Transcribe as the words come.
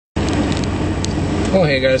Well,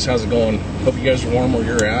 hey guys, how's it going? Hope you guys are warm where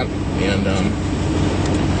you're at. And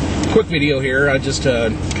quick video here. I just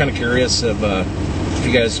kind of curious if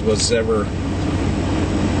you guys was ever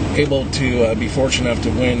able to be fortunate enough to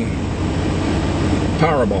win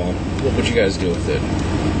Powerball. What would you guys do with it?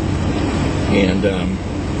 And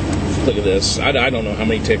look at this. I don't know how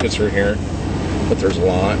many tickets are here, but there's a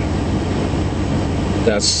lot.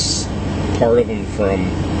 That's part of them from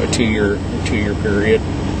a two-year period.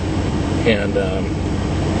 And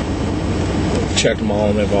checked them all,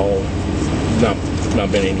 and they've all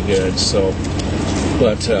not been any good. So,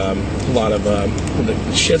 but a lot of the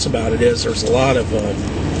shits about it is there's a lot of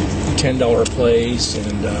 $10 plays,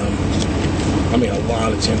 and I mean a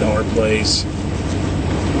lot of $10 plays,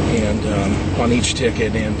 and on each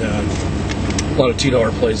ticket, and a lot of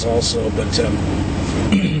 $2 plays also. But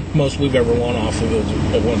most we've ever won off of it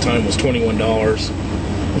at one time was $21.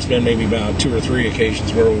 It's been maybe about 2 or 3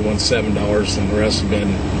 occasions where we won $7, and the rest have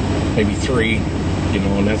been maybe 3,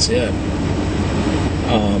 and that's it.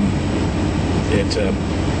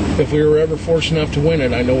 If we were ever fortunate enough to win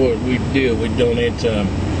it, I know what we'd do. We'd donate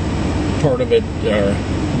part of it, or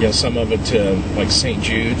some of it to like St.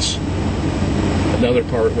 Jude's. Another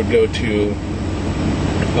part would go to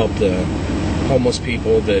help the homeless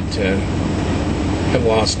people that have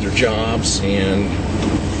lost their jobs and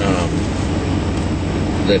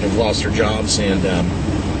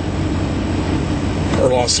or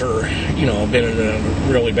lost their, been in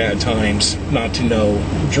really bad times, not to know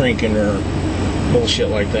drinking or bullshit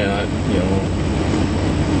like that,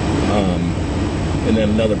 and then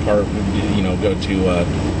another part would, go to,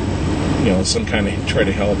 some kind of try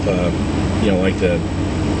to help, like the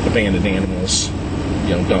abandoned animals,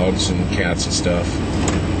 dogs and cats and stuff,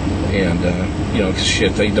 and, 'cause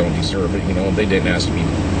shit, they don't deserve it, they didn't ask to be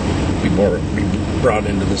brought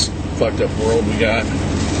into this fucked up world we got.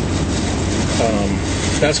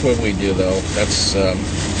 That's what we do, though. That's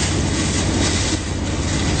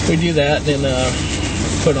we do that, and then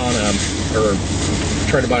put on or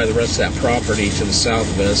try to buy the rest of that property to the south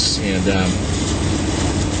of us, and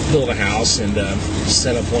build a house, and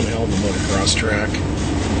set up one hell of a motocross track.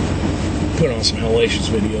 Put on some hellacious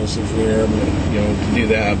videos if we're able to do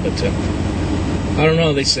that, but I don't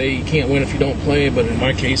know. They say you can't win if you don't play, but in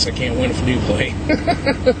my case, I can't win if I do play.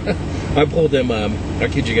 I pulled them, I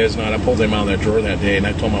kid you guys not, I pulled them out of that drawer that day, and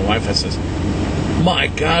I told my wife, I says, my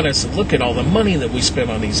God, I said, look at all the money that we spent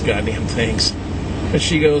on these goddamn things. And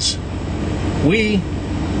she goes, we?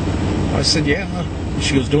 I said, yeah. And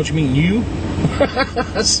she goes, don't you mean you?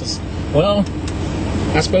 I says, well,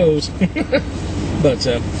 I suppose. But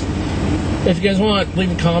if you guys want,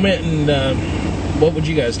 leave a comment, and what would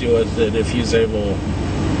you guys do with it if you was ever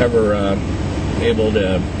able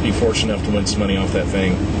to be fortunate enough to win some money off that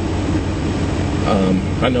thing?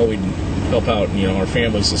 I know we'd help out, our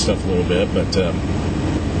families and stuff a little bit, but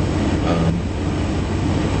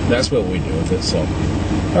that's what we do with it. So,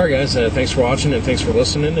 all right, guys, thanks for watching, and thanks for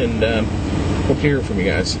listening, and hope to hear from you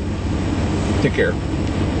guys. Take care.